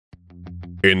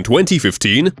In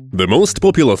 2015, the most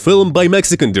popular film by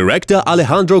Mexican director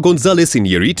Alejandro González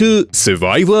Iñárritu,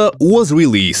 Survivor, was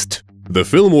released. The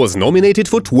film was nominated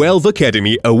for 12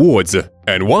 Academy Awards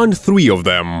and won 3 of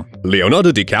them.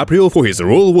 Leonardo DiCaprio for his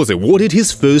role was awarded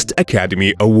his first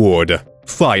Academy Award.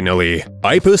 Finally,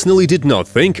 I personally did not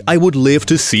think I would live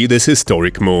to see this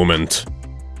historic moment.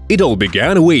 It all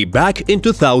began way back in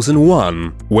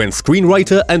 2001, when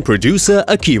screenwriter and producer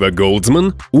Akiva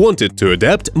Goldsman wanted to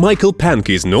adapt Michael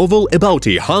Pankey's novel about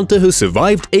a hunter who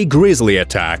survived a grizzly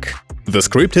attack. The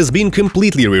script has been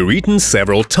completely rewritten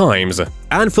several times,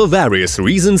 and for various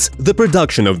reasons, the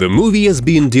production of the movie has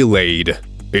been delayed.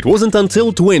 It wasn't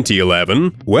until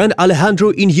 2011, when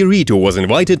Alejandro Iñárritu was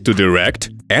invited to direct,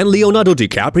 and Leonardo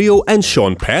DiCaprio and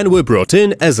Sean Penn were brought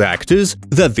in as actors,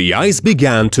 that the ice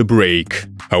began to break.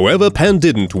 However, Penn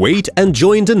didn't wait and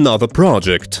joined another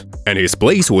project, and his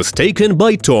place was taken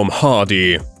by Tom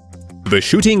Hardy. The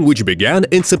shooting, which began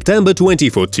in September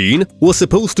 2014, was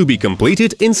supposed to be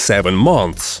completed in 7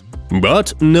 months.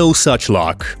 But no such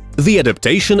luck. The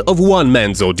adaptation of one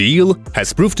man's ordeal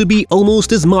has proved to be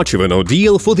almost as much of an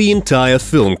ordeal for the entire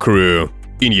film crew.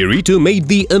 Iñárritu made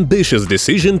the ambitious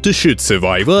decision to shoot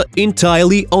Survivor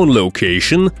entirely on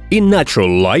location, in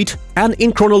natural light, and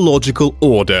in chronological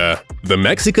order. The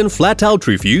Mexican flat-out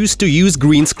refused to use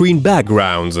green screen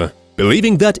backgrounds,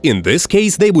 believing that in this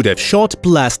case they would have shot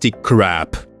plastic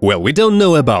crap. Well, we don't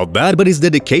know about that, but his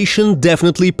dedication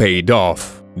definitely paid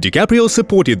off. DiCaprio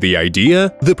supported the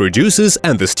idea, the producers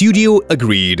and the studio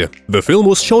agreed. The film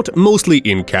was shot mostly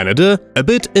in Canada, a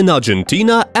bit in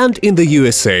Argentina and in the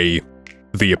USA.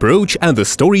 The approach and the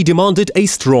story demanded a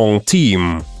strong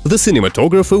team. The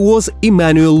cinematographer was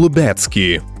Emmanuel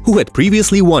Lubezki, who had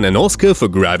previously won an Oscar for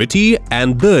Gravity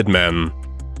and Birdman.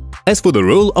 As for the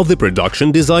role of the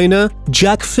production designer,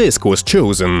 Jack Fisk was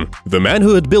chosen, the man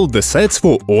who had built the sets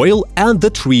for Oil and The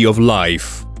Tree of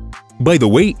Life. By the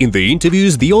way, in the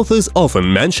interviews, the authors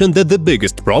often mentioned that the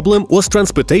biggest problem was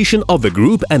transportation of the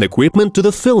group and equipment to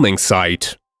the filming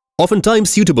site. Oftentimes,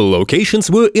 suitable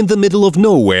locations were in the middle of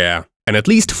nowhere, and at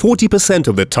least 40%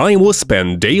 of the time was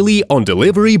spent daily on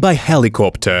delivery by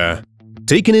helicopter.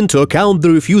 Taking into account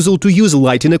the refusal to use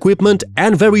lighting equipment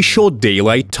and very short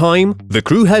daylight time, the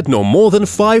crew had no more than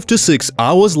 5 to 6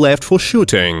 hours left for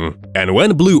shooting. And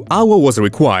when Blue Hour was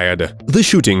required, the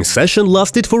shooting session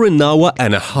lasted for an hour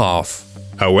and a half.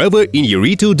 However,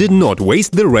 Iñárritu did not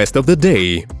waste the rest of the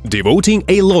day, devoting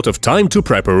a lot of time to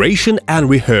preparation and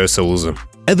rehearsals.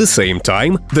 At the same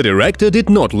time, the director did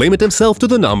not limit himself to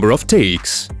the number of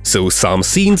takes, so some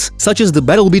scenes, such as the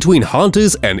battle between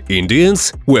hunters and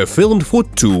Indians, were filmed for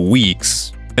 2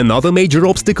 weeks. Another major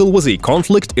obstacle was a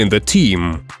conflict in the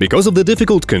team. Because of the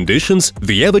difficult conditions,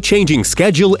 the ever-changing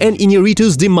schedule and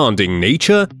Iñárritu's demanding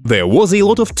nature, there was a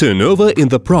lot of turnover in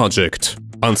the project.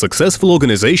 Unsuccessful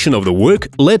organization of the work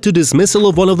led to dismissal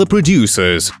of one of the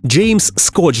producers, James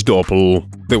Scotchdoppel.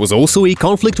 There was also a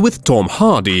conflict with Tom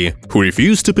Hardy, who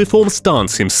refused to perform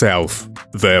stunts himself.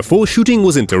 Therefore, shooting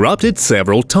was interrupted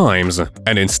several times,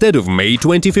 and instead of May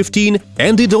 2015,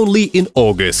 ended only in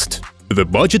August. The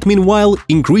budget, meanwhile,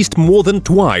 increased more than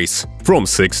twice, from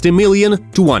 $60 million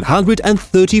to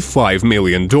 $135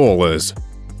 million.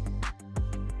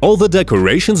 All the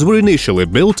decorations were initially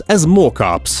built as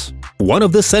mock-ups. One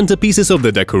of the centerpieces of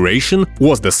the decoration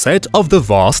was the set of the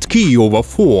vast Kiowa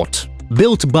fort,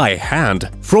 built by hand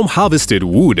from harvested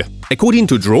wood, according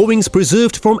to drawings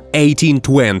preserved from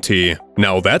 1820.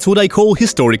 Now that's what I call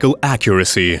historical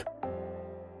accuracy.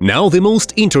 Now the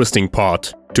most interesting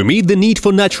part. To meet the need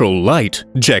for natural light,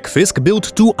 Jack Fisk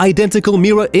built 2 identical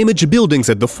mirror-image buildings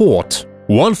at the fort,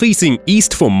 one facing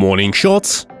east for morning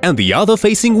shots and the other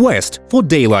facing west for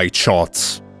daylight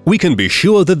shots. We can be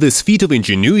sure that this feat of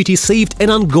ingenuity saved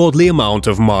an ungodly amount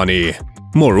of money.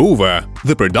 Moreover,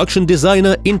 the production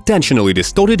designer intentionally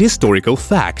distorted historical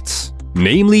facts.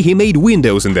 Namely, he made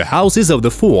windows in the houses of the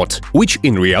fort, which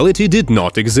in reality did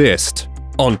not exist.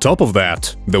 On top of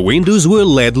that, the windows were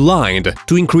lead-lined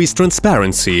to increase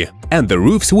transparency, and the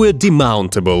roofs were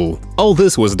demountable. All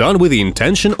this was done with the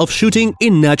intention of shooting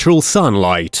in natural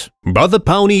sunlight. But the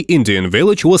Pawnee Indian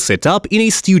village was set up in a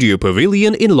studio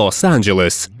pavilion in Los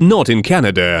Angeles, not in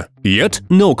Canada. Yet,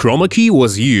 no chroma key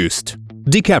was used.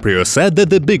 DiCaprio said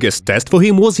that the biggest test for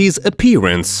him was his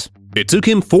appearance. It took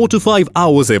him 4 to 5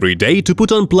 hours every day to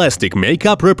put on plastic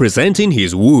makeup representing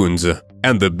his wounds.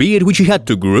 And the beard, which he had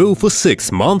to grow for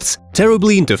 6 months,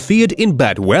 terribly interfered in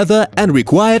bad weather and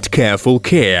required careful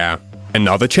care.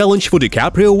 Another challenge for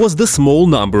DiCaprio was the small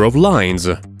number of lines.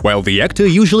 While the actor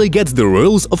usually gets the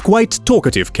roles of quite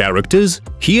talkative characters,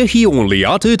 here he only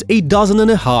uttered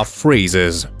 18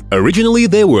 phrases. Originally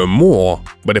there were more,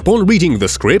 but upon reading the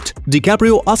script,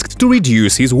 DiCaprio asked to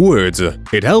reduce his words.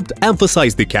 It helped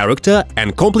emphasize the character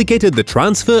and complicated the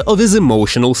transfer of his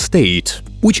emotional state,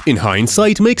 which in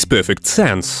hindsight makes perfect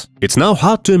sense. It's now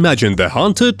hard to imagine the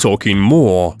hunter talking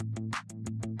more.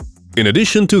 In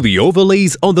addition to the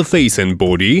overlays on the face and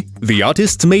body, the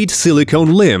artists made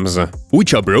silicone limbs,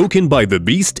 which are broken by the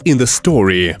beast in the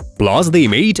story. Plus, they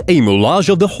made a moulage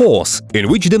of the horse, in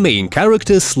which the main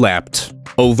character slept.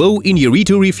 Although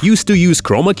Iñárritu refused to use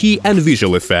chroma key and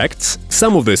visual effects,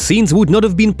 some of the scenes would not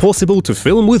have been possible to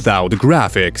film without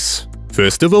graphics.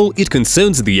 First of all, it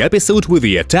concerns the episode with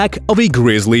the attack of a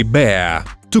grizzly bear.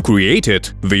 To create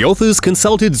it, the authors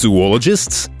consulted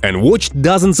zoologists and watched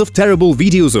dozens of terrible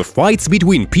videos of fights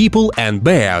between people and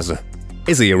bears.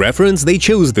 As a reference, they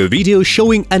chose the video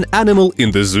showing an animal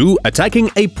in the zoo attacking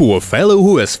a poor fellow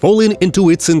who has fallen into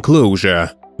its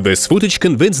enclosure. This footage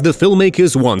convinced the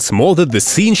filmmakers once more that the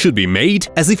scene should be made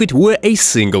as if it were a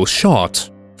single shot.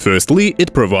 Firstly,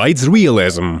 it provides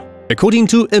realism. According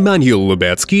to Emanuel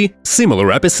Lubetsky,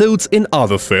 similar episodes in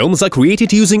other films are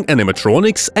created using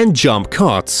animatronics and jump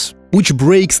cuts, which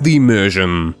breaks the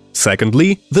immersion.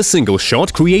 Secondly, the single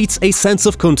shot creates a sense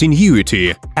of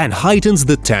continuity and heightens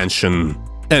the tension.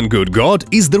 And good God,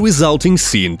 is the resulting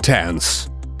scene tense.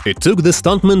 It took the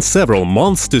stuntmen several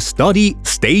months to study,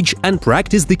 stage and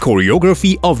practice the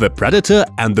choreography of the predator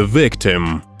and the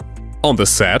victim. On the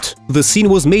set, the scene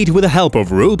was made with the help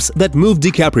of ropes that moved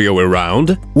DiCaprio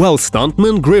around, while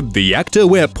stuntmen gripped the actor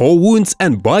where paw wounds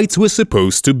and bites were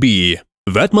supposed to be.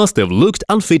 That must have looked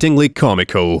unfittingly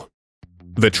comical.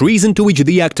 The trees into which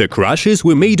the actor crashes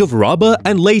were made of rubber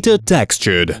and later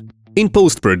textured. In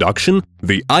post-production,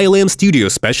 the ILM studio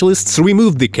specialists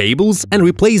removed the cables and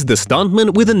replaced the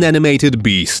stuntman with an animated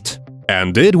beast.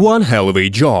 And did one hell of a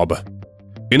job.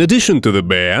 In addition to the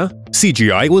bear,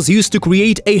 CGI was used to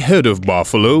create a herd of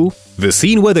buffalo, the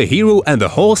scene where the hero and the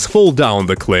horse fall down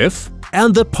the cliff,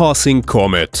 and the passing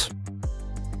comet.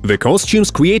 The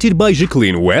costumes created by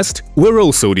Jacqueline West were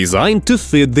also designed to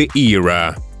fit the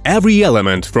era. Every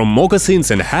element, from moccasins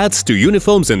and hats to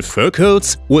uniforms and fur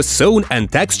coats, was sewn and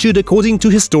textured according to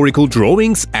historical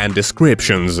drawings and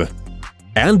descriptions.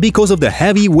 And because of the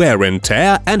heavy wear and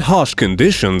tear and harsh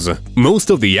conditions,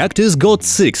 most of the actors got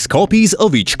 6 copies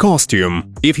of each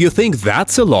costume. If you think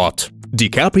that's a lot,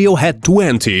 DiCaprio had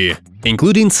 20,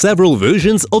 including several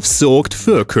versions of soaked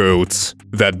fur coats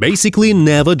that basically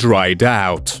never dried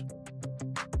out.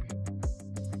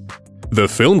 The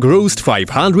film grossed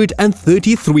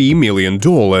 $533 million.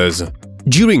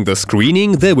 During the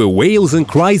screening, there were wails and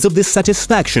cries of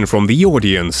dissatisfaction from the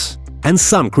audience. And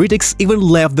some critics even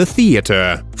left the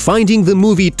theater, finding the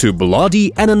movie too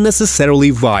bloody and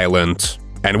unnecessarily violent.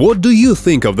 And what do you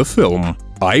think of the film?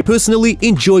 I personally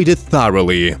enjoyed it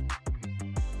thoroughly.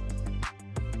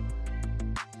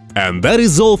 And that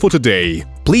is all for today.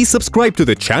 Please subscribe to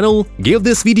the channel, give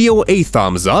this video a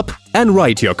thumbs up, and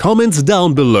write your comments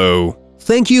down below.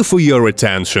 Thank you for your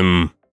attention.